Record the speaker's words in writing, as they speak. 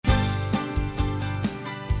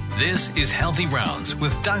This is Healthy Rounds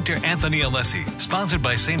with Dr. Anthony Alessi, sponsored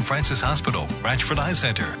by St. Francis Hospital, Ratchford Eye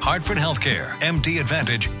Center, Hartford Healthcare, MD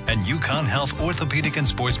Advantage, and Yukon Health Orthopedic and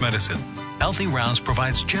Sports Medicine. Healthy Rounds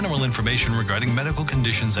provides general information regarding medical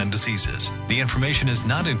conditions and diseases. The information is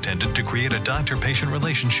not intended to create a doctor-patient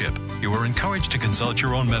relationship. You are encouraged to consult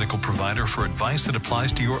your own medical provider for advice that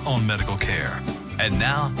applies to your own medical care. And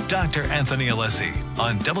now, Dr. Anthony Alessi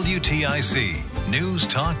on WTIC, News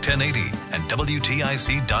Talk 1080 and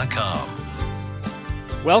WTIC.com.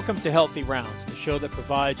 Welcome to Healthy Rounds, the show that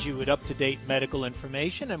provides you with up-to-date medical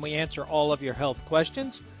information, and we answer all of your health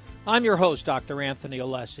questions. I'm your host, Dr. Anthony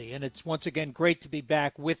Alessi, and it's once again great to be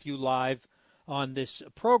back with you live on this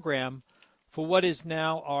program for what is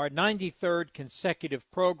now our 93rd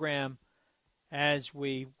consecutive program as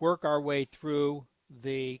we work our way through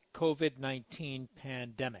the COVID-19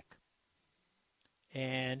 pandemic.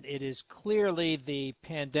 And it is clearly the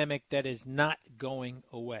pandemic that is not going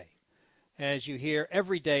away. As you hear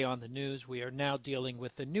every day on the news, we are now dealing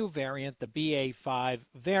with the new variant, the BA.5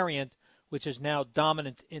 variant, which is now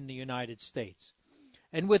dominant in the United States.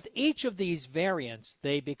 And with each of these variants,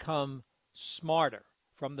 they become smarter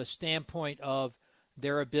from the standpoint of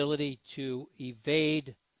their ability to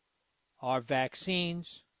evade our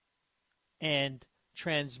vaccines and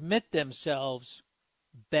transmit themselves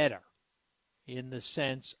better in the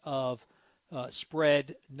sense of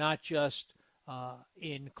spread, not just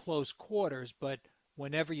in close quarters, but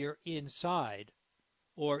whenever you're inside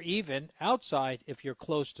or even outside if you're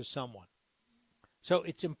close to someone. So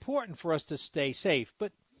it's important for us to stay safe.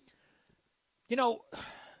 But, you know,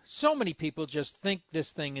 so many people just think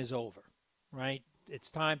this thing is over, right?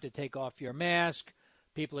 It's time to take off your mask.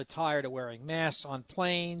 People are tired of wearing masks on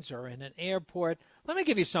planes or in an airport. Let me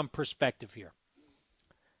give you some perspective here.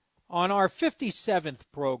 On our 57th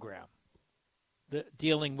program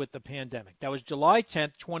dealing with the pandemic, that was July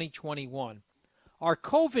 10th, 2021, our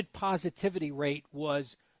COVID positivity rate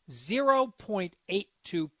was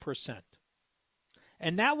 0.82%.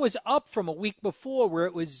 And that was up from a week before where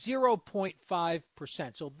it was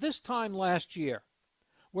 0.5%. So this time last year,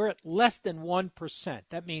 we're at less than 1%.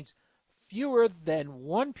 That means fewer than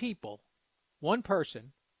one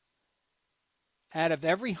person out of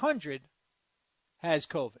every 100 has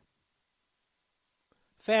COVID.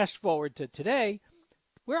 Fast forward to today,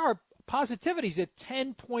 where our positivity is at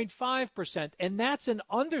 10.5%, and that's an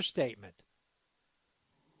understatement.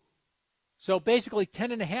 So basically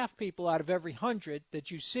 10.5 people out of every 100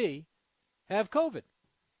 that you see have COVID.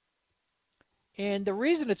 And the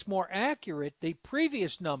reason it's more accurate, the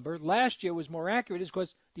previous number last year was more accurate, is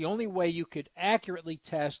because the only way you could accurately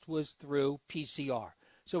test was through PCR.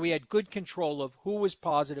 So we had good control of who was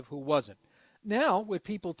positive, who wasn't. Now, with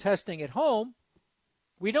people testing at home,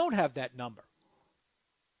 we don't have that number.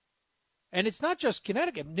 And it's not just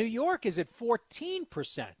Connecticut. New York is at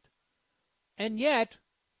 14%. And yet,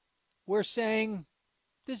 we're saying,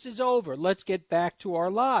 this is over. Let's get back to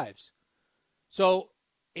our lives. So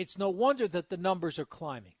it's no wonder that the numbers are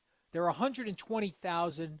climbing. There are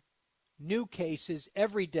 120,000 new cases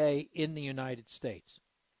every day in the United States.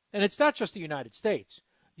 And it's not just the United States.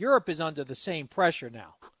 Europe is under the same pressure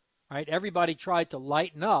now, right? Everybody tried to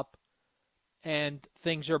lighten up, and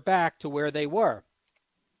things are back to where they were.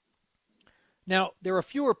 Now, there are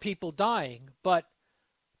fewer people dying, but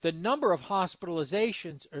the number of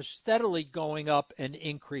hospitalizations are steadily going up and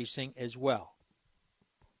increasing as well.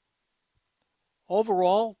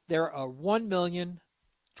 Overall, there are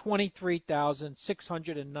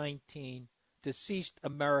 1,023,619 deceased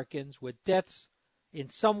Americans with deaths in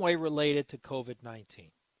some way related to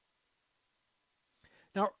COVID-19.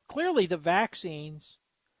 Now, clearly the vaccines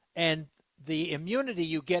and the immunity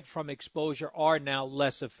you get from exposure are now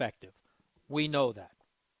less effective. We know that.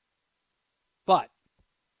 But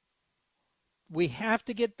we have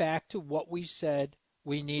to get back to what we said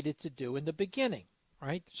we needed to do in the beginning,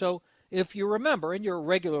 right? So if you remember, and you're a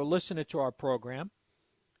regular listener to our program,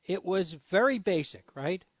 it was very basic,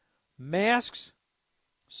 right? Masks,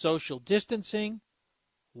 social distancing,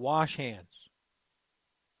 wash hands.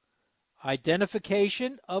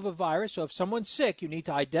 Identification of a virus. So if someone's sick, you need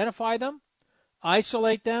to identify them,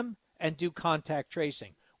 isolate them, and do contact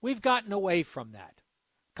tracing. We've gotten away from that.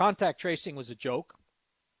 Contact tracing was a joke.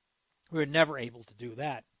 We were never able to do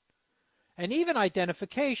that. And even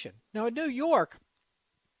identification. Now, in New York,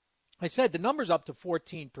 I said the number's up to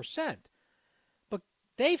 14%. But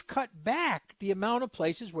they've cut back the amount of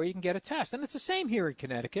places where you can get a test. And it's the same here in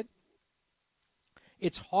Connecticut.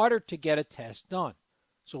 It's harder to get a test done.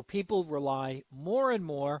 So people rely more and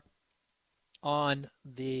more on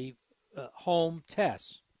the home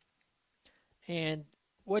tests. And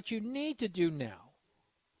what you need to do now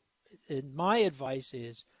And my advice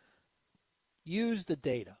is use the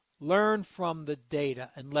data. Learn from the data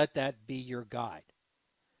and let that be your guide.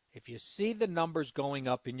 If you see the numbers going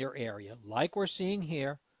up in your area, like we're seeing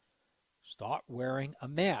here, start wearing a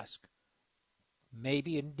mask.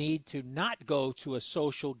 Maybe you need to not go to a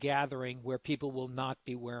social gathering where people will not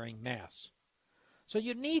be wearing masks. So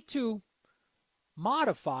you need to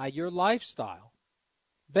modify your lifestyle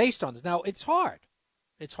based on this. Now, it's hard.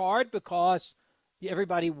 It's hard because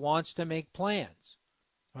everybody wants to make plans,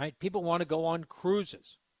 right? People want to go on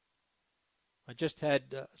cruises. I just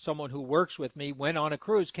had someone who works with me went on a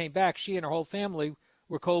cruise, came back. She and her whole family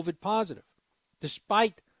were COVID positive.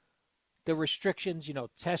 Despite the restrictions,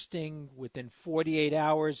 testing within 48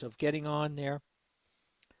 hours of getting on there.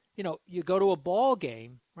 You go to a ball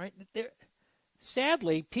game, right?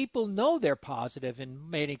 Sadly, people know they're positive in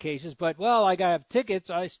many cases, but, well, I got to have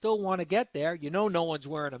tickets. I still want to get there. No one's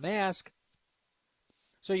wearing a mask.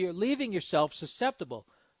 So you're leaving yourself susceptible.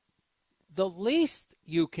 The least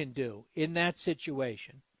you can do in that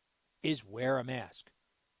situation is wear a mask.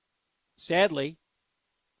 Sadly,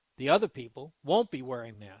 the other people won't be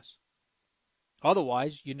wearing masks.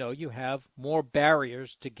 Otherwise, you have more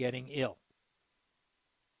barriers to getting ill.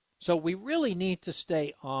 So we really need to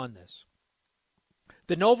stay on this.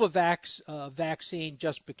 The Novavax vaccine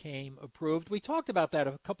just became approved. We talked about that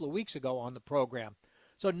a couple of weeks ago on the program.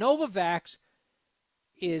 So Novavax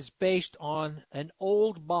is based on an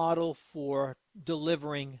old model for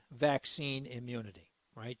delivering vaccine immunity,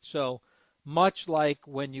 right? So much like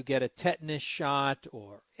when you get a tetanus shot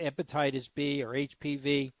or hepatitis B or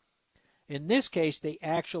HPV, in this case, they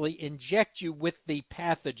actually inject you with the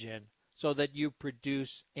pathogen so that you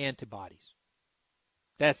produce antibodies.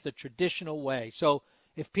 That's the traditional way. So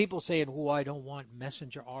if people say, I don't want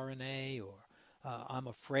messenger RNA, or I'm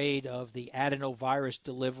afraid of the adenovirus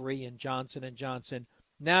delivery in Johnson & Johnson,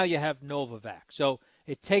 now you have Novavax. So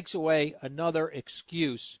it takes away another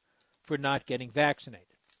excuse for not getting vaccinated.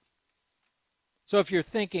 So if you're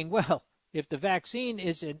thinking, well, if the vaccine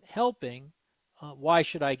isn't helping, why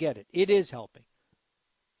should I get it? It is helping.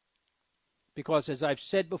 Because as I've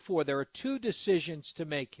said before, there are two decisions to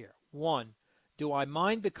make here. One, do I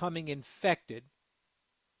mind becoming infected?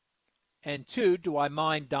 And two, do I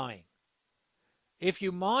mind dying? If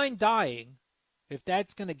you mind dying, if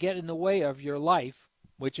that's going to get in the way of your life,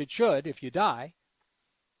 which it should if you die,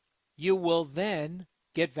 you will then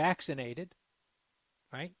get vaccinated,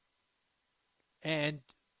 right? And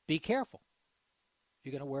be careful.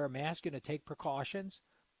 You're going to wear a mask, you're going to take precautions,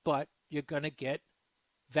 but you're going to get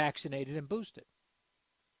vaccinated and boosted.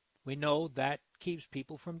 We know that keeps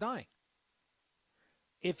people from dying.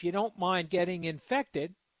 If you don't mind getting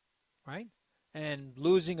infected, right, and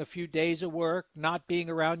losing a few days of work, not being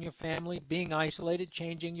around your family, being isolated,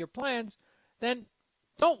 changing your plans, then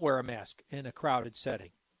don't wear a mask in a crowded setting.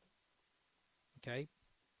 Okay?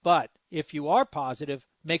 But if you are positive,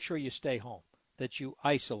 make sure you stay home, that you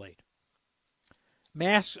isolate.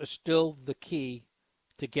 Masks are still the key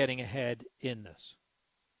to getting ahead in this.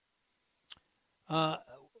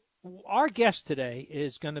 Our guest today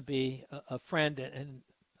is going to be a friend and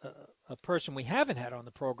a person we haven't had on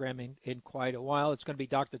the program in quite a while. It's going to be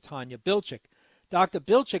Dr. Tanya Bilczyk. Dr.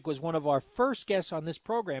 Bilczyk was one of our first guests on this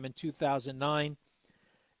program in 2009,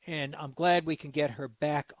 and I'm glad we can get her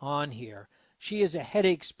back on here. She is a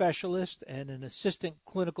headache specialist and an assistant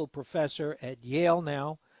clinical professor at Yale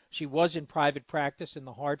now. She was in private practice in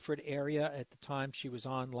the Hartford area at the time she was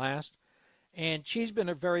on last, and she's been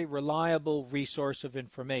a very reliable resource of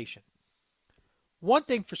information. One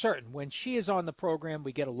thing for certain, when she is on the program,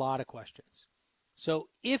 we get a lot of questions. So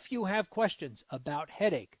if you have questions about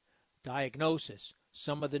headache, diagnosis,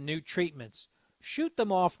 some of the new treatments, shoot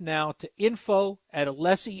them off now to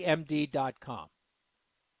info@alessimd.com.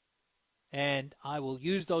 And I will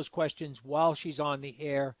use those questions while she's on the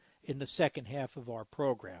air in the second half of our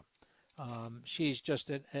program. She's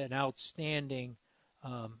just an outstanding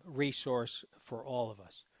resource for all of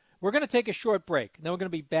us. We're going to take a short break. Then we're going to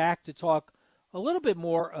be back to talk a little bit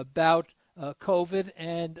more about COVID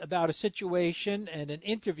and about a situation and an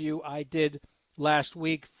interview I did last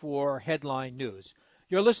week for Headline News.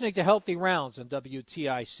 You're listening to Healthy Rounds on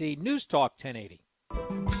WTIC News Talk 1080.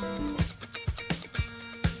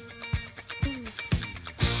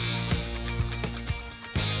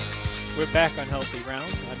 We're back on Healthy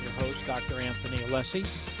Rounds. I'm your host, Dr. Anthony Alessi.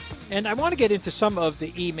 And I want to get into some of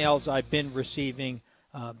the emails I've been receiving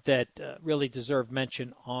that really deserve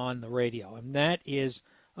mention on the radio. And that is,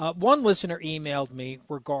 one listener emailed me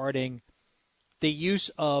regarding the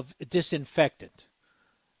use of disinfectant.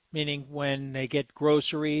 meaning when they get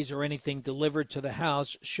groceries or anything delivered to the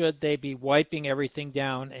house, should they be wiping everything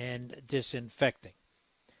down and disinfecting?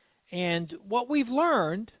 And what we've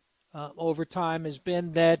learned over time has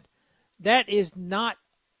been that that is not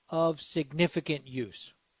of significant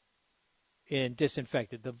use in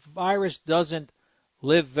disinfectant. The virus doesn't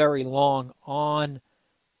live very long on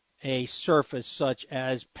a surface such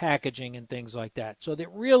as packaging and things like that. So there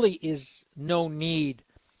really is no need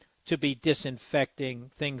to be disinfecting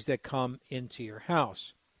things that come into your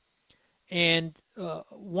house. And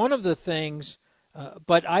one of the things,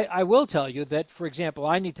 but I will tell you that, for example,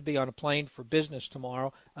 I need to be on a plane for business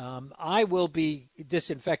tomorrow. I will be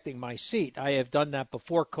disinfecting my seat. I have done that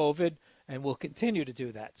before COVID and will continue to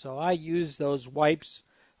do that. So I use those wipes,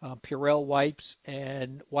 Purell wipes,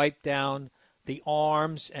 and wipe down the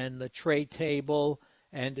arms and the tray table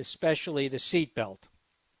and especially the seat belt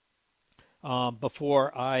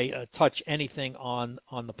before I touch anything on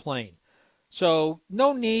the plane. So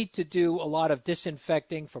no need to do a lot of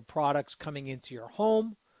disinfecting for products coming into your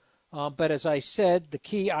home. But as I said, the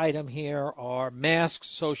key item here are masks,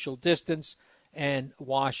 social distance, and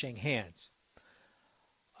washing hands.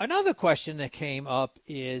 Another question that came up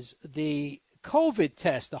is the COVID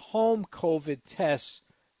test, the home COVID tests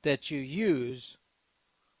that you use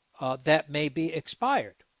that may be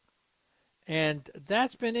expired. And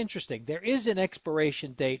that's been interesting. There is an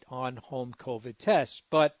expiration date on home COVID tests,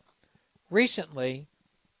 but recently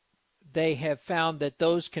they have found that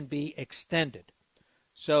those can be extended.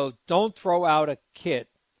 So don't throw out a kit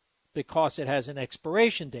because it has an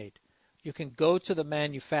expiration date. You can go to the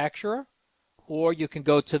manufacturer or you can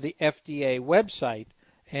go to the FDA website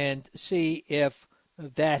and see if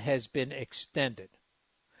that has been extended.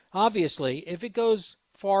 Obviously, if it goes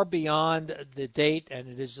far beyond the date and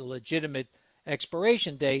it is a legitimate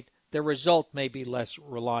expiration date, the result may be less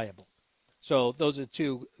reliable. So those are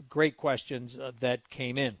two great questions that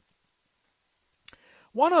came in.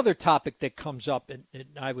 One other topic that comes up and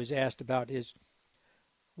I was asked about is,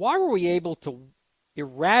 why were we able to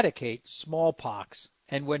eradicate smallpox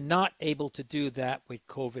and we're not able to do that with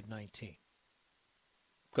COVID-19?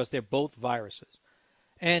 Because they're both viruses.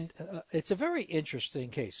 And it's a very interesting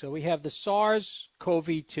case. So we have the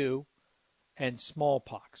SARS-CoV-2 and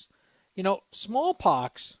smallpox. You know,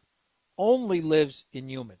 smallpox only lives in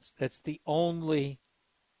humans. That's the only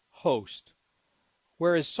host.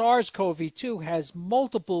 Whereas SARS-CoV-2 has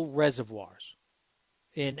multiple reservoirs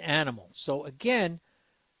in animals. So again,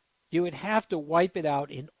 you would have to wipe it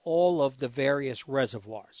out in all of the various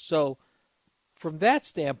reservoirs. So from that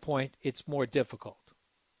standpoint, it's more difficult.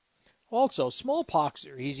 Also, smallpox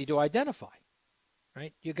are easy to identify,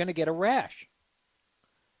 right? You're going to get a rash,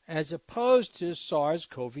 as opposed to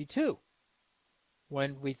SARS-CoV-2.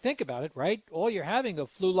 When we think about it, right, all you're having are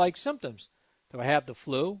flu-like symptoms. Do I have the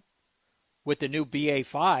flu? With the new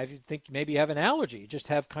BA5, you'd think maybe you have an allergy. You just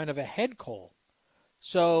have kind of a head cold.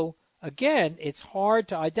 So, again, it's hard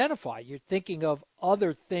to identify. You're thinking of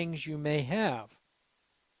other things you may have.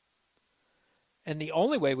 And the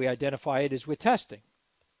only way we identify it is with testing,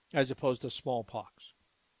 as opposed to smallpox.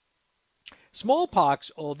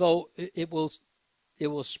 Smallpox, although it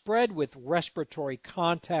will spread with respiratory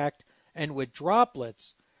contact and with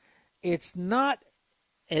droplets, it's not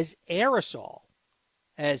as aerosol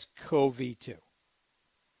as CoV-2.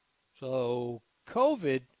 So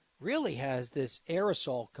COVID really has this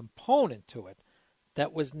aerosol component to it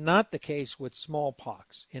that was not the case with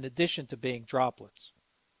smallpox, in addition to being droplets.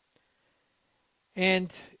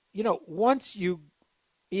 And, you know, once you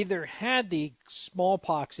either had the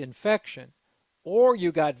smallpox infection or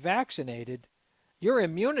you got vaccinated, your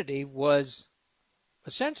immunity was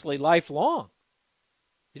essentially lifelong.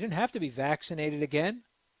 You didn't have to be vaccinated again,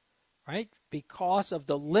 right? Because of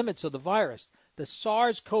the limits of the virus. The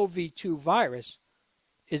SARS-CoV-2 virus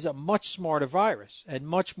is a much smarter virus and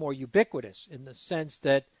much more ubiquitous in the sense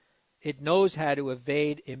that it knows how to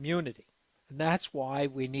evade immunity. And that's why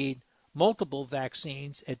we need multiple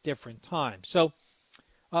vaccines at different times. So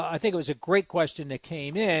I think it was a great question that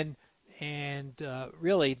came in, and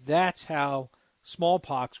really that's how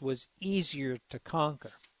smallpox was easier to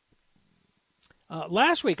conquer.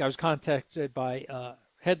 Last week I was contacted by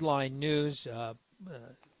Headline News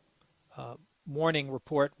morning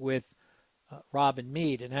report with Robin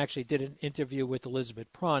Meade, and actually did an interview with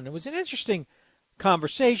Elizabeth Prun. It was an interesting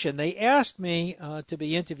conversation. They asked me to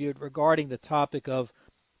be interviewed regarding the topic of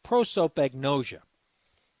prosopagnosia.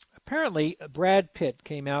 Apparently, Brad Pitt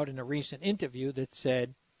came out in a recent interview that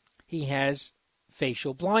said he has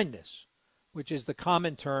facial blindness, which is the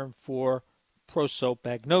common term for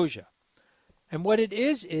prosopagnosia. And what it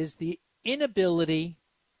is the inability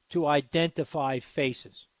to identify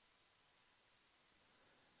faces.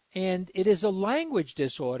 And it is a language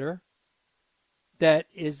disorder that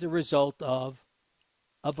is the result of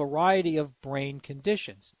a variety of brain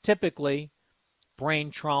conditions, typically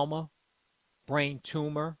brain trauma, brain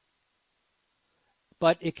tumor,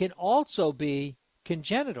 but it can also be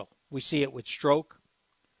congenital. We see it with stroke,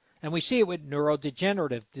 and we see it with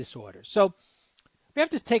neurodegenerative disorders. So we have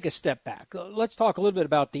to take a step back. Let's talk a little bit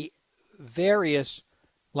about the various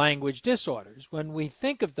language disorders. When we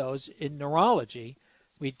think of those in neurology,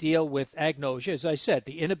 we deal with agnosia, as I said,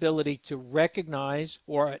 the inability to recognize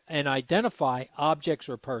and identify objects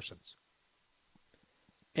or persons.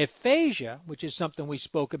 Aphasia, which is something we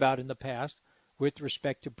spoke about in the past with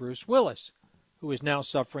respect to Bruce Willis, who is now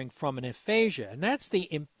suffering from an aphasia, and that's the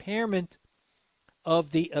impairment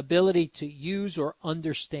of the ability to use or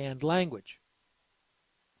understand language.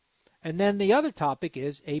 And then the other topic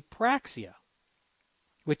is apraxia,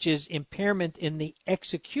 which is impairment in the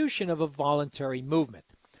execution of a voluntary movement.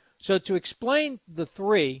 So to explain the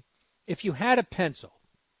three, if you had a pencil,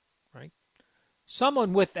 right,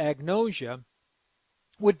 someone with agnosia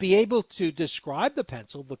would be able to describe the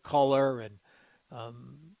pencil, the color and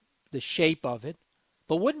the shape of it,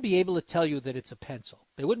 but wouldn't be able to tell you that it's a pencil.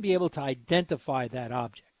 They wouldn't be able to identify that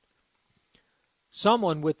object.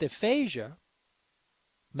 Someone with aphasia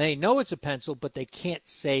may know it's a pencil, but they can't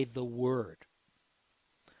say the word.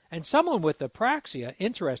 And someone with apraxia,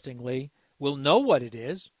 interestingly, will know what it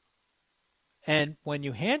is, and when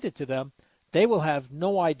you hand it to them, they will have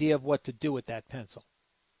no idea of what to do with that pencil.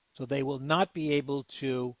 So they will not be able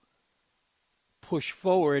to push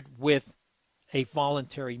forward with a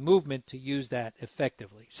voluntary movement to use that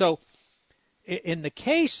effectively. So in the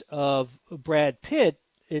case of Brad Pitt,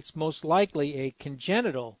 it's most likely a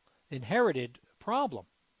congenital inherited problem.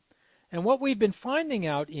 And what we've been finding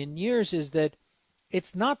out in years is that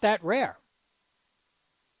it's not that rare.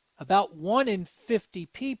 About 1 in 50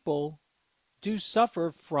 people do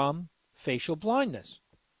suffer from facial blindness.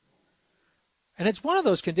 And it's one of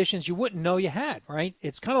those conditions you wouldn't know you had, right?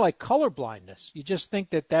 It's kind of like color blindness. You just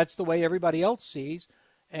think that that's the way everybody else sees,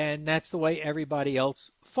 and that's the way everybody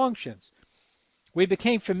else functions. We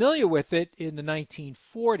became familiar with it in the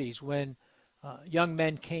 1940s when young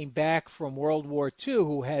men came back from World War II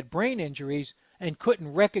who had brain injuries and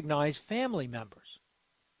couldn't recognize family members.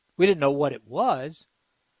 We didn't know what it was,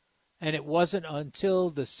 and it wasn't until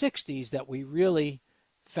the 60s that we really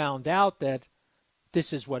found out that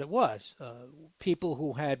this is what it was. People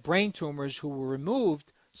who had brain tumors who were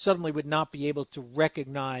removed suddenly would not be able to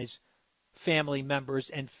recognize family members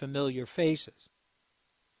and familiar faces.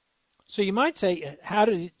 So you might say, how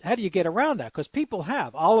do you get around that? Because people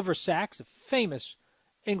have. Oliver Sacks, a famous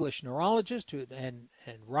English neurologist and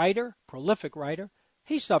writer, prolific writer,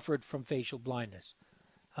 he suffered from facial blindness.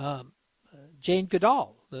 Jane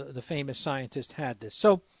Goodall, the famous scientist, had this.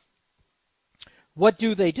 So what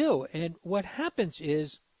do they do? And what happens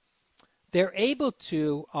is they're able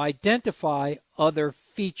to identify other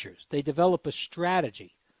features. They develop a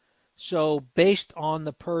strategy. So based on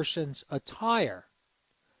the person's attire,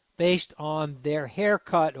 based on their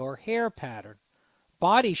haircut or hair pattern,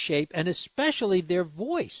 body shape, and especially their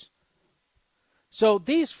voice. So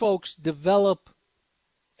these folks develop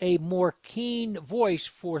a more keen voice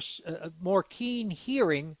for more keen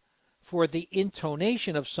hearing for the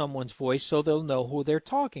intonation of someone's voice so they'll know who they're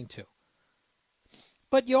talking to.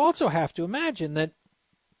 But you also have to imagine that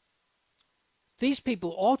these people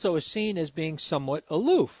also are seen as being somewhat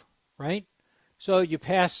aloof, right? So you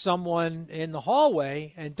pass someone in the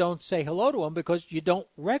hallway and don't say hello to them because you don't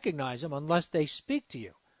recognize them unless they speak to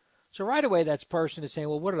you. So right away that person is saying,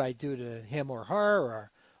 well, what did I do to him or her?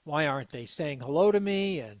 Or why aren't they saying hello to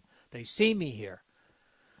me? And they see me here.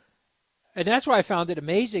 And that's why I found it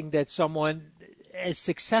amazing that someone as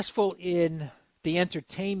successful in the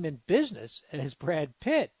entertainment business as Brad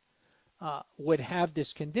Pitt would have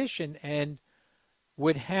this condition and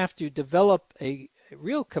would have to develop a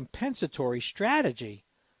real compensatory strategy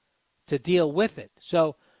to deal with it.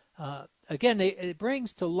 So, again, it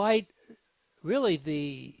brings to light really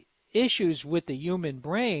the issues with the human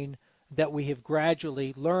brain that we have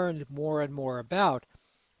gradually learned more and more about.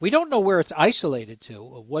 We don't know where it's isolated to,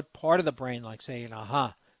 or what part of the brain, like saying,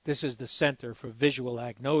 aha, this is the center for visual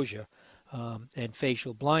agnosia and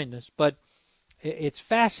facial blindness. But it's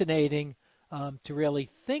fascinating to really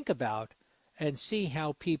think about and see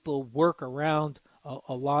how people work around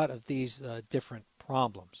a lot of these different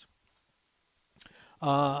problems.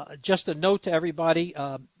 Just a note to everybody,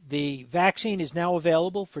 the vaccine is now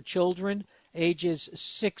available for children ages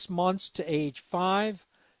 6 months to age 5,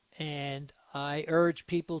 and I urge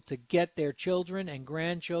people to get their children and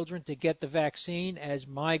grandchildren to get the vaccine, as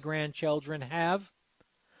my grandchildren have.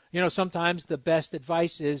 Sometimes the best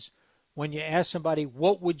advice is when you ask somebody,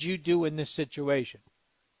 what would you do in this situation?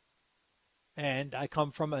 And I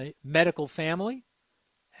come from a medical family,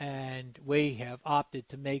 and we have opted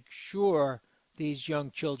to make sure these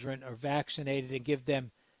young children are vaccinated and give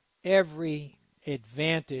them every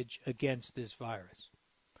advantage against this virus.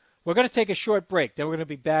 We're going to take a short break. Then we're going to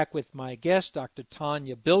be back with my guest, Dr.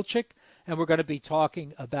 Tanya Bilczyk, and we're going to be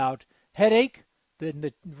talking about headache,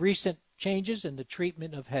 the recent changes in the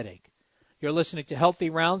treatment of headache. You're listening to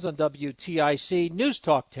Healthy Rounds on WTIC News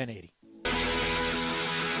Talk 1080.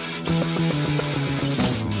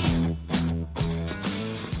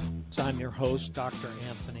 I'm your host, Dr.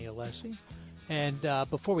 Anthony Alessi. And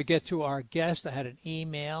before we get to our guest, I had an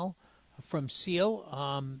email from Seal.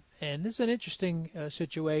 And this is an interesting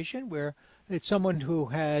situation where it's someone who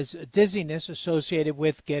has dizziness associated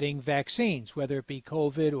with getting vaccines, whether it be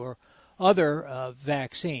COVID or other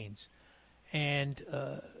vaccines. And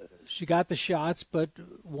she got the shots but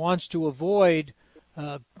wants to avoid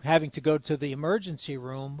having to go to the emergency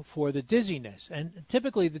room for the dizziness. And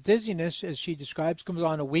typically the dizziness, as she describes, comes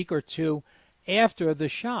on a week or two after the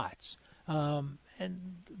shots. And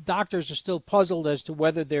doctors are still puzzled as to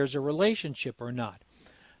whether there's a relationship or not.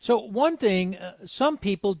 So one thing, some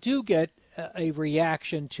people do get a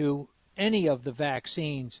reaction to any of the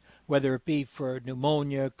vaccines, whether it be for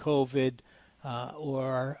pneumonia, COVID,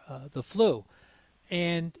 or the flu.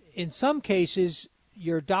 And in some cases,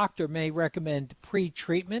 your doctor may recommend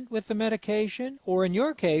pre-treatment with the medication, or in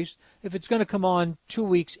your case, if it's going to come on 2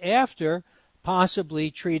 weeks after, possibly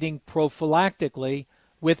treating prophylactically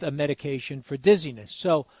with a medication for dizziness.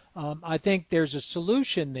 So I think there's a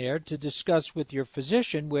solution there to discuss with your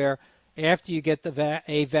physician where after you get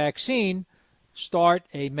a vaccine, start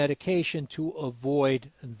a medication to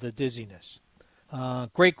avoid the dizziness.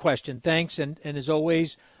 Great question. Thanks. And as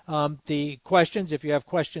always, the questions, if you have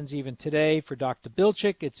questions even today for Dr.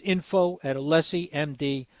 Bilczyk, it's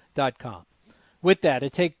info@alessimd.com. With that,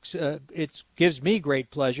 it gives me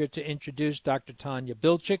great pleasure to introduce Dr. Tanya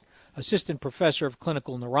Bilczyk, Assistant Professor of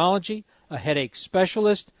Clinical Neurology, a headache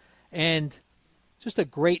specialist, and just a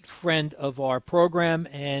great friend of our program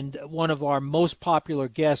and one of our most popular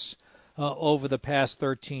guests over the past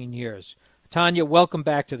 13 years. Tanya, welcome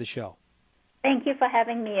back to the show. Thank you for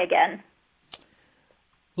having me again.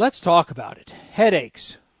 Let's talk about it.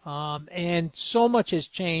 Headaches. And so much has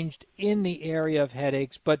changed in the area of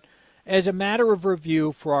headaches, but as a matter of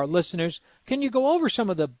review for our listeners, can you go over some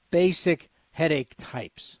of the basic headache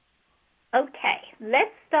types? Okay,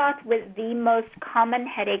 let's start with the most common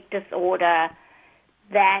headache disorder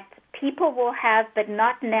that people will have but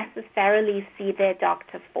not necessarily see their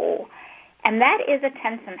doctor for, and that is a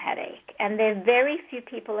tension headache. And there are very few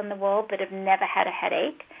people in the world that have never had a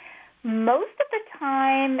headache. Most of the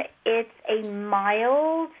time, it's a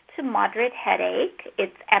mild to moderate headache.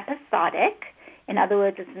 It's episodic. In other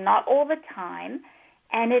words, it's not all the time.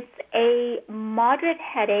 And it's a moderate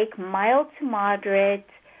headache, mild to moderate,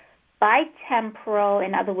 bitemporal,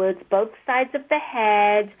 in other words, both sides of the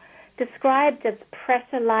head, described as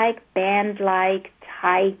pressure-like, band-like,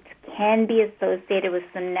 tight, can be associated with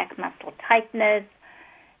some neck muscle tightness.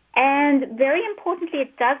 And very importantly,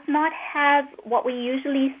 it does not have what we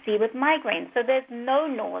usually see with migraines. So there's no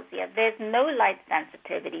nausea, there's no light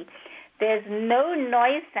sensitivity, there's no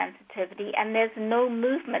noise sensitivity, and there's no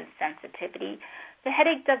movement sensitivity. The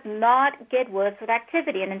headache does not get worse with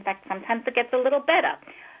activity, and in fact, sometimes it gets a little better.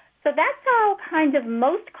 So that's our kind of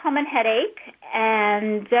most common headache,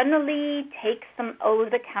 and generally take some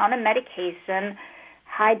over-the-counter medication,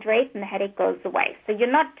 hydrate, and the headache goes away. So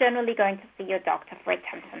you're not generally going to see your doctor for a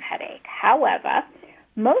tension headache. However,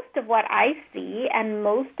 most of what I see and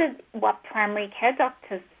most of what primary care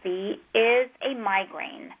doctors see is a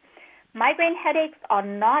migraine. Migraine headaches are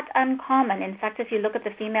not uncommon. In fact, if you look at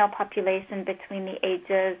the female population between the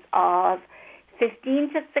ages of 15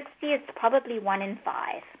 to 60, it's probably 1 in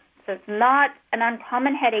 5. So it's not an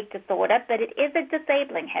uncommon headache disorder, but it is a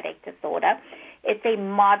disabling headache disorder. It's a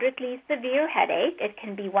moderately severe headache. It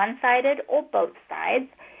can be one-sided or both sides.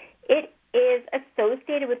 It is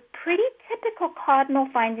associated with pretty typical cardinal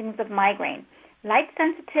findings of migraine: light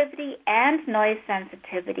sensitivity and noise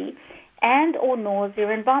sensitivity, and or nausea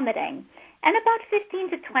and vomiting. And about 15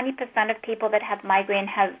 to 20% of people that have migraine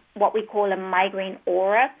have what we call a migraine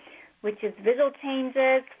aura, which is visual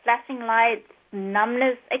changes, flashing lights,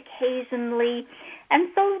 numbness occasionally.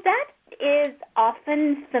 And so that is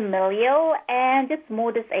often familial and it's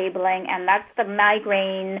more disabling, and that's the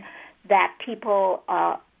migraine that people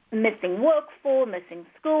are missing work for, missing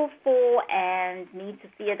school for, and need to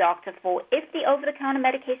see a doctor for if the over-the-counter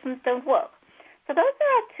medications don't work. So those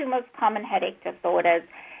are our two most common headache disorders.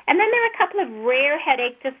 And then there are a couple of rare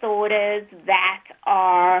headache disorders that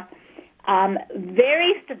are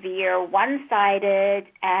very severe, one-sided,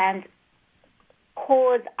 and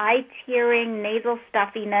cause eye tearing, nasal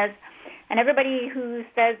stuffiness. And everybody who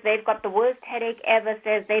says they've got the worst headache ever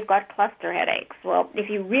says they've got cluster headaches. Well, if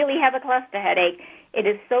you really have a cluster headache, it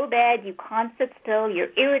is so bad you can't sit still,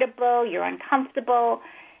 you're irritable, you're uncomfortable.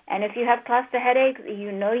 And if you have cluster headaches,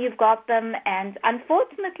 you know you've got them. And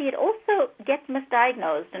unfortunately, it also gets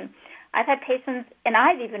misdiagnosed. And I've had patients, and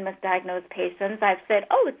I've even misdiagnosed patients. I've said,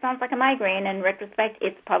 oh, it sounds like a migraine. In retrospect,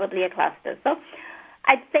 it's probably a cluster. So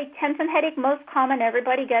I'd say tension headache, most common.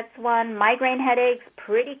 Everybody gets one. Migraine headaches,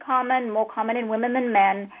 pretty common, more common in women than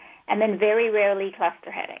men. And then very rarely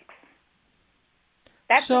cluster headaches.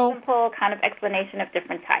 That's a simple kind of explanation of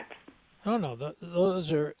different types. Oh, no,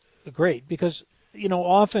 those are great because, you know,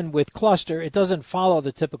 often with cluster, it doesn't follow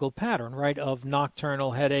the typical pattern, right, of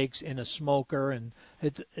nocturnal headaches in a smoker, and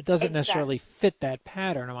it doesn't necessarily fit that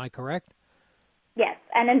pattern. Am I correct? Yes,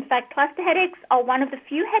 and in fact, cluster headaches are one of the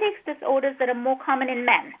few headache disorders that are more common in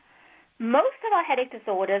men. Most of our headache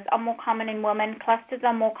disorders are more common in women. Clusters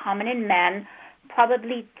are more common in men,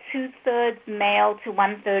 probably 2/3 male to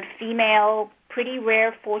 1/3 female. Pretty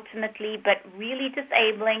rare, fortunately, but really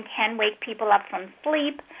disabling, can wake people up from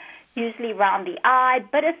sleep, usually around the eye,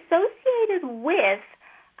 but associated with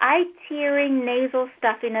eye tearing, nasal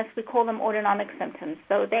stuffiness. We call them autonomic symptoms.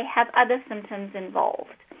 So they have other symptoms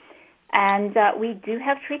involved. And we do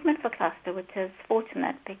have treatment for cluster, which is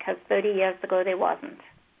fortunate because 30 years ago there wasn't.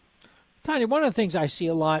 Tanya, one of the things I see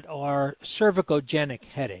a lot are cervicogenic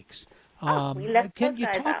headaches. Can you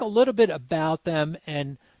talk a little bit about them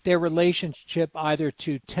and their relationship either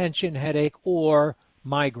to tension headache or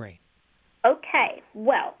migraine? Okay.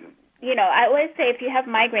 Well, you know, I always say if you have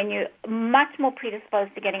migraine, you're much more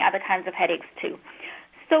predisposed to getting other kinds of headaches too.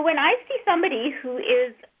 So when I see somebody who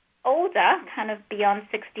is older, kind of beyond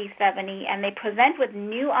 60, 70, and they present with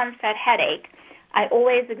new onset headache, I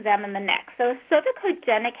always examine the neck. So a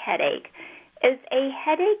cervicogenic headache is a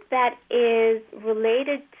headache that is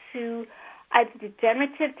related to either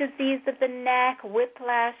degenerative disease of the neck,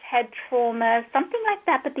 whiplash, head trauma, something like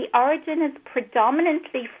that, but the origin is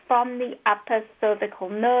predominantly from the upper cervical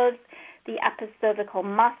nerves, the upper cervical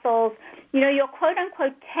muscles. You know, your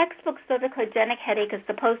quote-unquote textbook cervicogenic headache is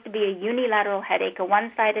supposed to be a unilateral headache, a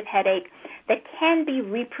one-sided headache that can be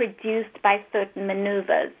reproduced by certain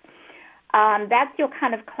maneuvers. That's your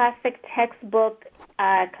kind of classic textbook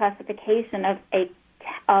classification of a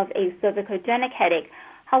cervicogenic headache.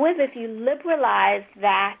 However, if you liberalize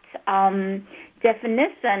that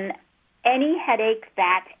definition, any headache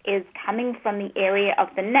that is coming from the area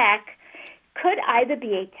of the neck could either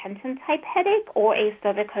be a tension-type headache or a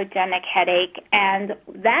cervicogenic headache, and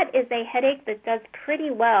that is a headache that does pretty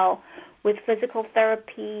well with physical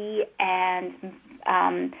therapy and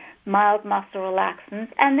mild muscle relaxants,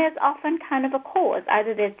 and there's often kind of a cause.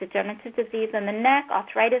 Either there's degenerative disease in the neck,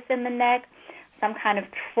 arthritis in the neck, some kind of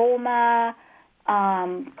trauma,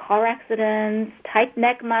 car accidents, tight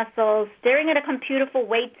neck muscles, staring at a computer for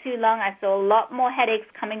way too long. I saw a lot more headaches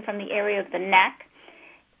coming from the area of the neck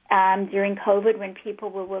during COVID when people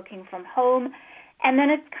were working from home. And then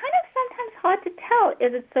it's kind of sometimes hard to tell,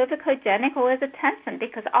 is it cervicogenic or is it tension?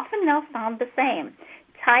 Because often they'll sound the same.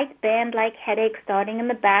 Tight band-like headache starting in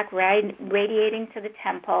the back, radiating to the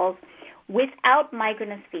temples without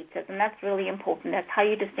migrainous features. And that's really important. That's how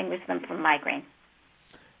you distinguish them from migraine.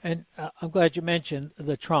 And I'm glad you mentioned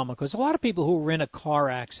the trauma, because a lot of people who were in a car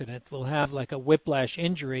accident will have like a whiplash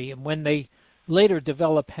injury, and when they later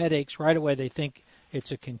develop headaches, right away they think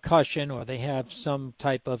it's a concussion or they have some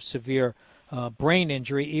type of severe brain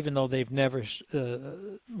injury, even though they've never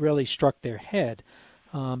really struck their head.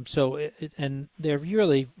 And they're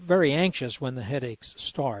really very anxious when the headaches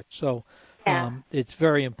start. So it's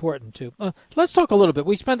very important to. Let's talk a little bit.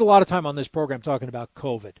 We spend a lot of time on this program talking about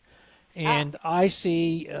COVID. And I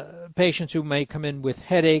see patients who may come in with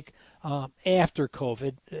headache after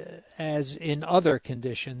COVID, as in other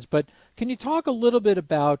conditions. But can you talk a little bit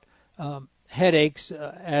about headaches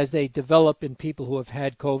as they develop in people who have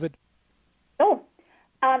had COVID? Oh,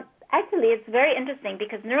 actually, it's very interesting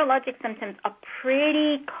because neurologic symptoms are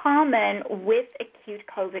pretty common with acute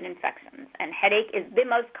COVID infections. And headache is the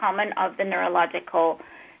most common of the neurological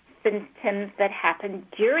symptoms that happen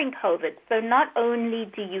during COVID. So not only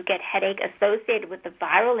do you get headache associated with the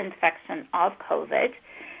viral infection of COVID,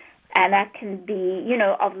 and that can be, you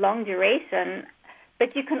know, of long duration,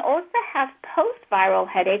 but you can also have post-viral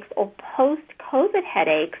headaches or post-COVID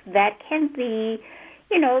headaches that can be,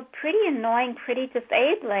 you know, pretty annoying, pretty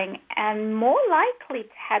disabling, and more likely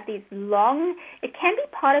to have these long, it can be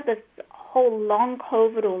part of this whole long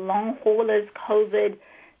COVID or long haulers COVID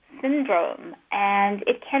syndrome, and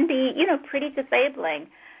it can be, pretty disabling.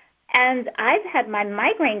 And I've had my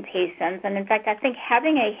migraine patients, and in fact, I think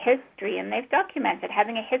having a history, and they've documented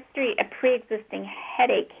having a history, a pre-existing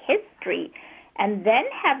headache history, and then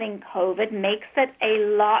having COVID makes it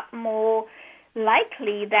a lot more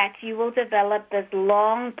likely that you will develop this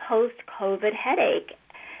long post-COVID headache.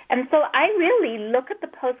 And so I really look at the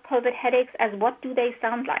post-COVID headaches as what do they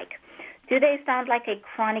sound like? Do they sound like a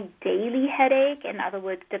chronic daily headache? In other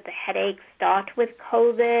words, did the headache start with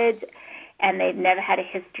COVID and they've never had a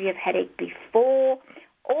history of headache before?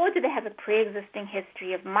 Or do they have a pre-existing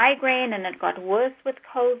history of migraine and it got worse with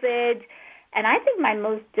COVID? And I think my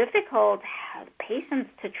most difficult patients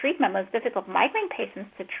to treat, my most difficult migraine patients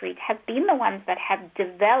to treat have been the ones that have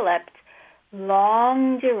developed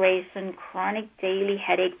long-duration chronic daily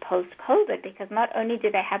headache post-COVID, because not only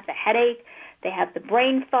do they have the headache, they have the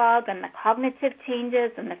brain fog and the cognitive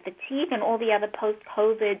changes and the fatigue and all the other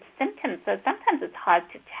post-COVID symptoms. So sometimes it's hard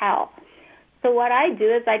to tell. So what I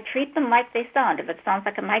do is I treat them like they sound. If it sounds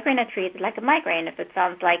like a migraine, I treat it like a migraine. If it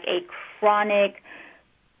sounds like a chronic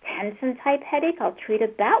tension-type headache, I'll treat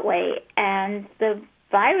it that way. And the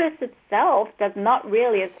virus itself does not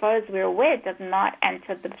really, as far as we're aware, does not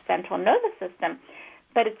enter the central nervous system.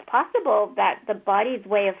 But it's possible that the body's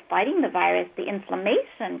way of fighting the virus, the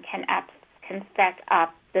inflammation, can set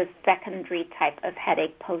up the secondary type of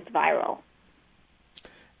headache post-viral.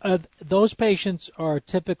 Those patients are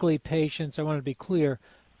typically patients, I want to be clear,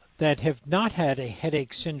 that have not had a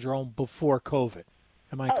headache syndrome before COVID.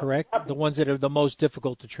 Am I correct? The ones that are the most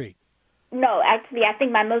difficult to treat. No, actually, I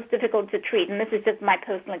think my most difficult to treat, and this is just my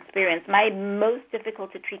personal experience, my most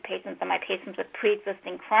difficult to treat patients are my patients with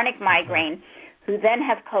pre-existing chronic migraine who then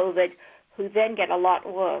have COVID, who then get a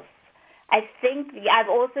lot worse. I think I've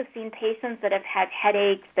also seen patients that have had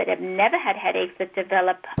headaches, that have never had headaches, that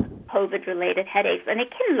develop COVID-related headaches, and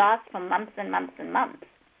it can last for months and months and months.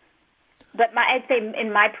 But I'd say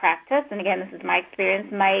in my practice, and again, this is my experience,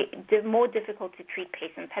 my more difficult to treat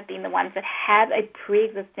patients have been the ones that have a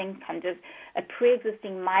pre-existing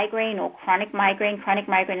migraine or chronic migraine. Chronic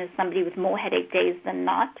migraine is somebody with more headache days than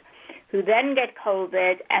not, who then get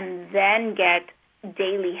COVID and then get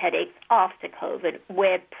daily headaches after COVID,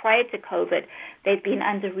 where prior to COVID, they've been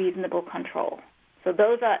under reasonable control. So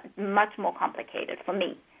those are much more complicated for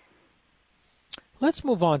me. Let's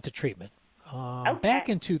move on to treatment. Back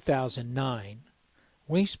in 2009,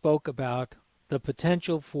 we spoke about the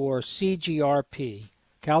potential for CGRP,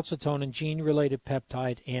 calcitonin gene-related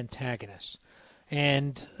peptide antagonists.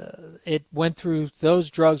 And those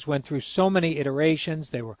drugs went through so many iterations.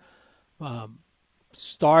 They were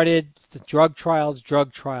started, the drug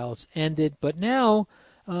trials ended, but now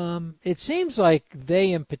it seems like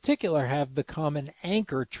they in particular have become an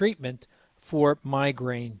anchor treatment for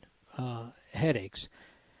migraine headaches.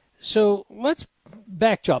 So let's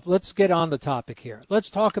back up. Let's get on the topic here.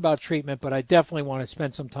 Let's talk about treatment, but I definitely want to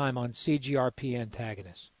spend some time on CGRP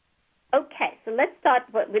antagonists. Okay, so let's start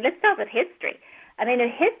with history. I mean, in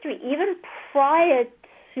history, even prior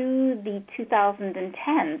to the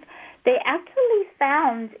 2010s, they actually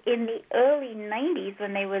found in the early 90s,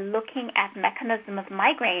 when they were looking at mechanism of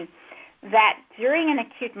migraine, that during an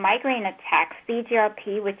acute migraine attack,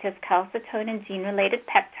 CGRP, which is calcitonin gene-related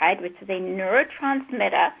peptide, which is a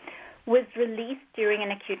neurotransmitter, was released during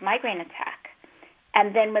an acute migraine attack.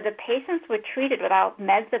 And then when the patients were treated with our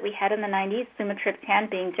meds that we had in the 90s, sumatriptan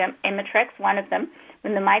being Imitrex, one of them,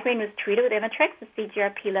 when the migraine was treated with Imitrex, the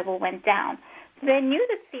CGRP level went down. So they knew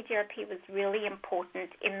that CGRP was really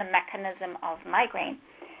important in the mechanism of migraine.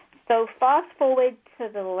 So fast forward to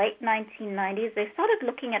the late 1990s, they started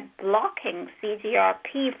looking at blocking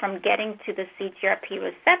CGRP from getting to the CGRP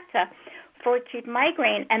receptor for acute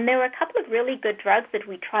migraine. And there were a couple of really good drugs that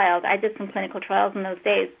we trialed. I did some clinical trials in those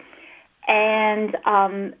days. And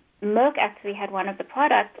Merck actually had one of the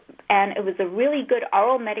products, and it was a really good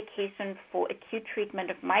oral medication for acute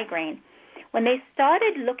treatment of migraine. When they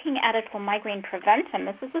started looking at it for migraine prevention,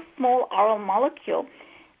 this is a small oral molecule,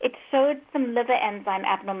 it showed some liver enzyme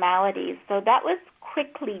abnormalities. So that was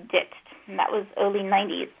quickly ditched, and that was early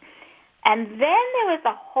 90s. And then there was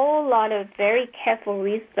a whole lot of very careful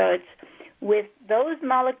research with those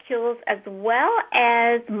molecules as well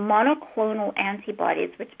as monoclonal antibodies,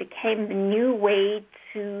 which became the new way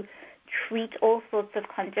to treat all sorts of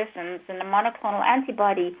conditions. And a monoclonal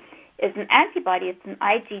antibody is an antibody. It's an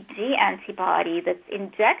IgG antibody that's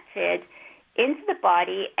injected into the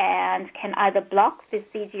body and can either block the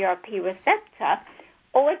CGRP receptor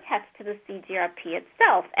or attach to the CGRP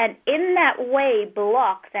itself, and in that way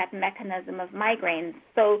block that mechanism of migraines.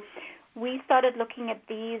 So We started looking at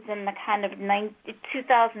these in the kind of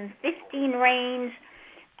 2015 range,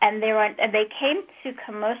 and they came to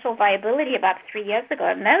commercial viability about 3 years ago,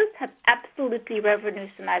 and those have absolutely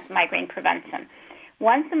revolutionized migraine prevention.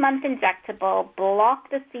 Once a month injectable, block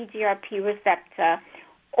the CGRP receptor,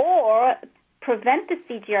 or prevent the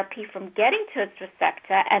CGRP from getting to its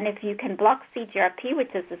receptor. And if you can block CGRP,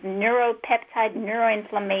 which is this neuropeptide,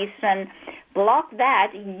 neuroinflammation, block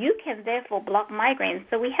that, you can therefore block migraines.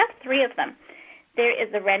 So we have 3 of them. There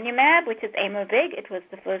is Erenumab, which is Aimovig. It was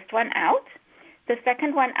the first one out. The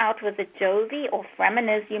second one out was Ajovy or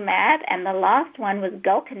Fremanezumab, and the last one was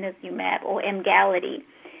Galcanezumab or Emgality.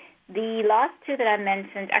 The last 2 that I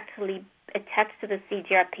mentioned actually attached to the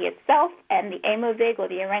CGRP itself, and the Aimovig or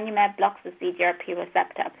the Erenumab blocks the CGRP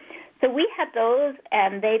receptor. So we had those,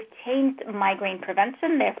 and they've changed migraine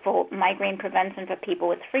prevention, therefore migraine prevention for people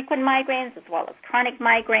with frequent migraines as well as chronic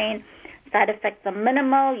migraine. Side effects are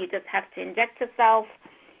minimal. You just have to inject yourself.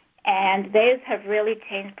 And those have really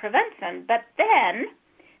changed prevention. But then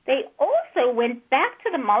they also went back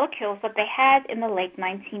to the molecules that they had in the late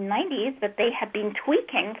 1990s that they had been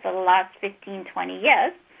tweaking for the last 15, 20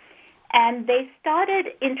 years. And they started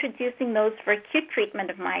introducing those for acute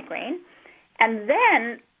treatment of migraine. And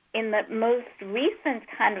then in the most recent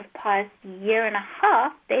kind of past year and a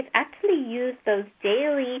half, they've actually used those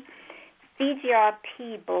daily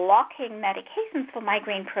CGRP blocking medications for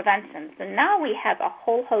migraine prevention. So now we have a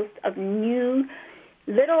whole host of new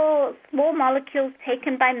little small molecules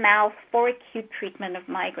taken by mouth for acute treatment of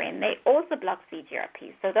migraine. They also block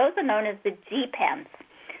CGRP. So those are known as the GPANs.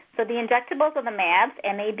 So the injectables are the MABs,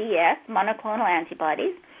 MABs, monoclonal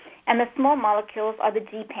antibodies, and the small molecules are the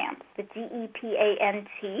GPANs, the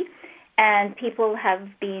GEPANT. And people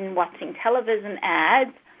have been watching television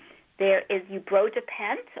ads. There is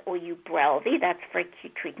Ubrogepant or Ubrelvy, that's for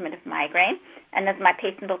acute treatment of migraine. And as my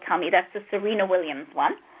patient will tell me, that's the Serena Williams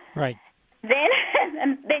one. Right. Then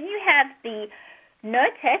you have the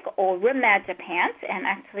Nurtec or Rimagepant, and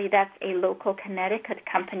actually that's a local Connecticut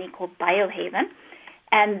company called Biohaven.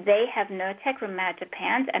 And they have Nurtec,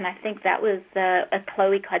 Rimagepant, and I think that was a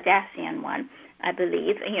Khloe Kardashian one, I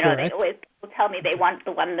believe. You know, they always people tell me they want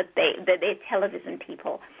the one that they're television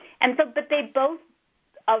people. And so, but they both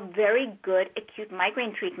are very good acute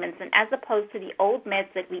migraine treatments, and as opposed to the old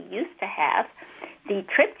meds that we used to have, the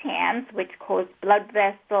triptans, which cause blood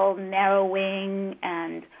vessel narrowing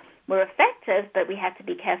and were effective, but we had to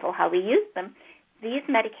be careful how we use them, these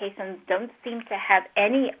medications don't seem to have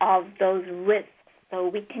any of those risks, so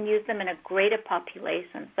we can use them in a greater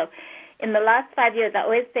population. So in the last 5 years, I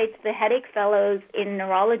always say to the headache fellows in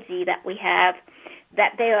neurology that we have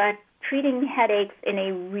that they are treating headaches in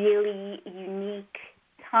a really unique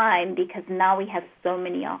time because now we have so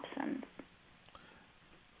many options.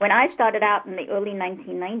 When I started out in the early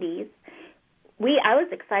 1990s, I was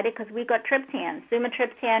excited because we got triptan,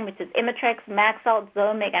 sumatriptan, which is Imitrex, Maxalt,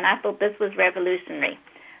 Zomig, and I thought this was revolutionary.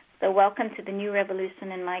 So welcome to the new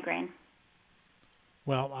revolution in migraine.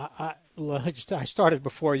 Well, I started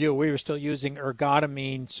before you. We were still using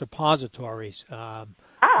ergotamine suppositories. Well,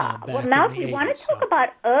 now if you want to talk about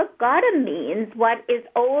ergotamines, what is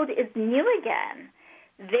old is new again.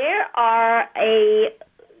 There are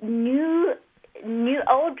new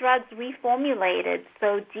old drugs reformulated.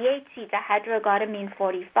 So DHE, dihydroergotamine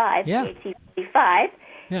 45, DHE 45,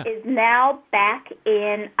 is now back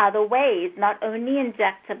in other ways, not only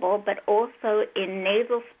injectable, but also in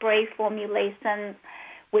nasal spray formulations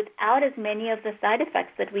without as many of the side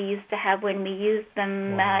effects that we used to have when we used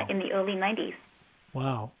them in the early 90s.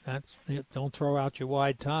 Wow. Don't throw out your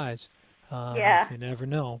wide ties. You never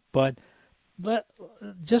know. But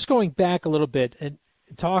just going back a little bit and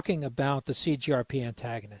talking about the CGRP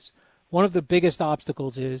antagonist, one of the biggest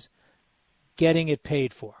obstacles is getting it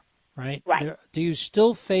paid for, right? Do you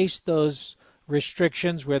still face those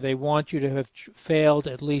restrictions where they want you to have failed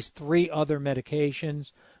at least 3 other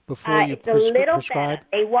medications before you prescribe? Better.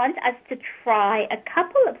 They want us to try a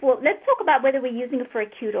couple of, let's talk about whether we're using it for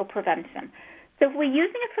acute or prevention. So if we're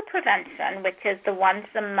using it for prevention, which is the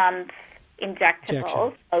once-a-month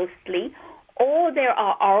injectables mostly, or there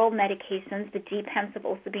are oral medications, the GPANs have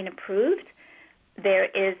also been approved. There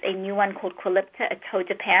is a new one called Qulipta,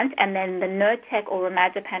 atogepant, and then the Nurtec or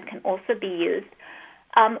Rimagepant can also be used.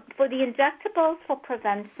 For the injectables for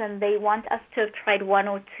prevention, they want us to have tried 1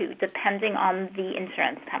 or 2, depending on the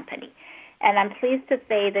insurance company. And I'm pleased to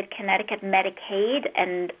say that Connecticut Medicaid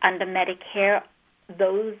and under Medicare,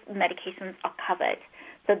 those medications are covered.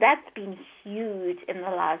 So that's been huge in the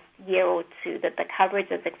last year or 2, that the coverage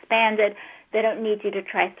has expanded. They don't need you to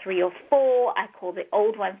try 3 or 4. I call the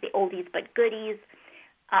old ones the oldies but goodies.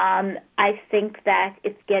 I think that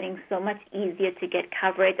it's getting so much easier to get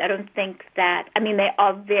coverage. I don't think that, they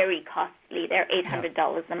are very costly. They're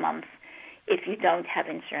 $800 a month if you don't have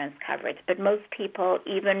insurance coverage. But most people,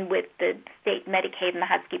 even with the state Medicaid and the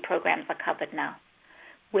Husky programs, are covered now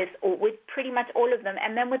with pretty much all of them.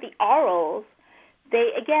 And then with the orals,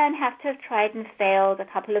 they, again, have to have tried and failed a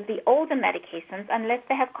couple of the older medications unless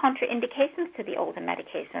they have contraindications to the older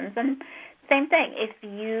medications. And same thing, if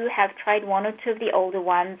you have tried one or two of the older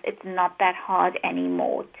ones, it's not that hard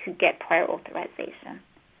anymore to get prior authorization.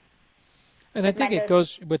 And I think it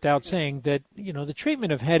goes without saying that, the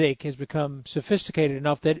treatment of headache has become sophisticated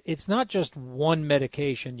enough that it's not just one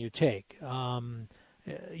medication you take.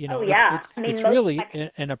 It's really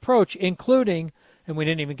an approach, including, and we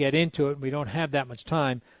didn't even get into it, we don't have that much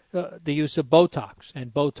time, the use of Botox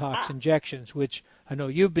and Botox injections, which I know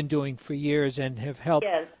you've been doing for years and have helped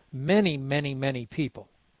many, many, many people.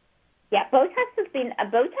 Yeah, Botox is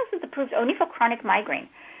approved only for chronic migraine.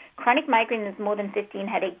 Chronic migraine is more than 15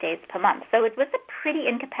 headache days per month. So it was a pretty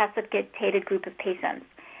incapacitated group of patients.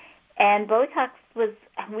 And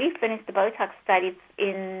we finished the Botox studies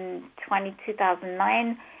in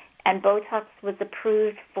 2009, and Botox was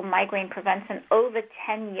approved for migraine prevention over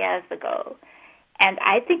 10 years ago. And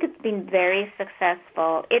I think it's been very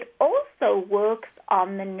successful. It also works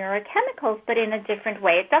on the neurochemicals, but in a different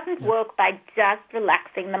way. It doesn't work by just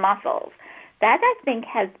relaxing the muscles. That, I think,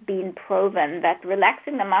 has been proven that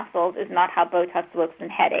relaxing the muscles is not how Botox works in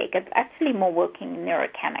headache. It's actually more working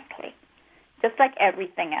neurochemically, just like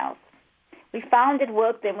everything else. We found it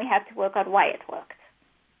worked, then we had to work out why it worked.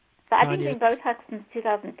 So I've been doing Botox since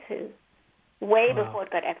 2002, way before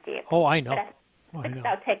it got FDA approved. Oh, I know. It's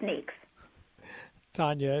our techniques.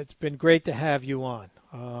 Tanya, it's been great to have you on,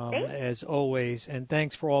 as always, and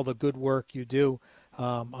thanks for all the good work you do.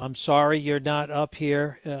 I'm sorry you're not up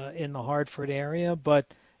here in the Hartford area,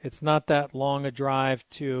 but it's not that long a drive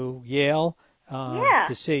to Yale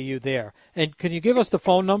to see you there. And can you give us the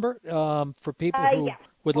phone number for people who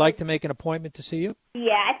would like to make an appointment to see you?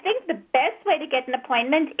 Yeah, I think the best way to get an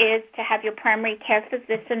appointment is to have your primary care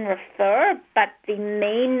physician refer, but the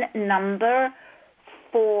main number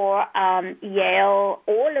for Yale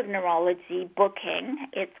All of Neurology booking,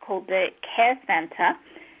 it's called the Care Center,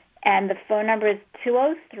 and the phone number is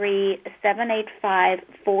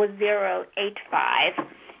 203-785-4085.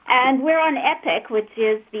 And we're on Epic, which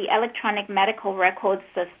is the electronic medical record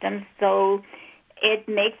system, so it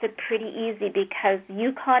makes it pretty easy because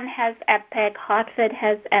UConn has Epic, Hartford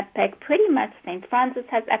has Epic, pretty much St. Francis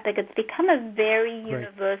has Epic. It's become a very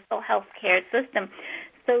universal healthcare system.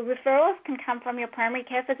 So referrals can come from your primary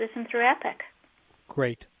care physician through Epic.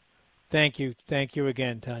 Great. Thank you. Thank you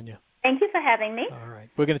again, Tanya. Thank you for having me. All right.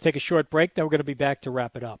 We're going to take a short break, then we're going to be back to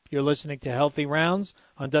wrap it up. You're listening to Healthy Rounds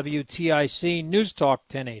on WTIC News Talk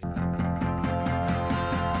 1080.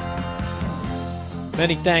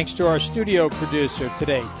 Many thanks to our studio producer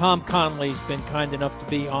today. Tom Conley's been kind enough to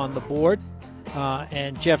be on the board,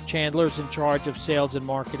 and Jeff Chandler's in charge of sales and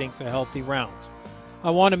marketing for Healthy Rounds. I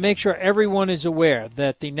want to make sure everyone is aware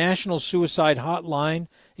that the National Suicide Hotline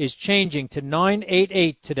is changing to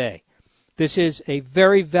 988 today. This is a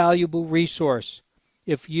very valuable resource.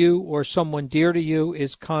 If you or someone dear to you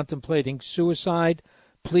is contemplating suicide,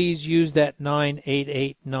 please use that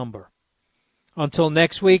 988 number. Until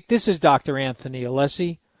next week, this is Dr. Anthony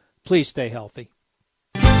Alessi. Please stay healthy.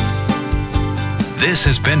 This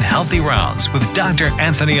has been Healthy Rounds with Dr.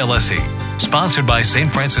 Anthony Alessi, sponsored by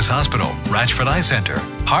St. Francis Hospital, Ratchford Eye Center,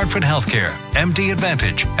 Hartford Healthcare, MD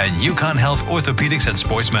Advantage, and UConn Health Orthopedics and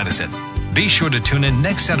Sports Medicine. Be sure to tune in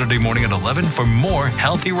next Saturday morning at 11 for more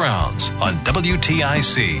Healthy Rounds on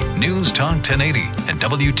WTIC News Talk 1080 and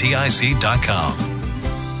WTIC.com.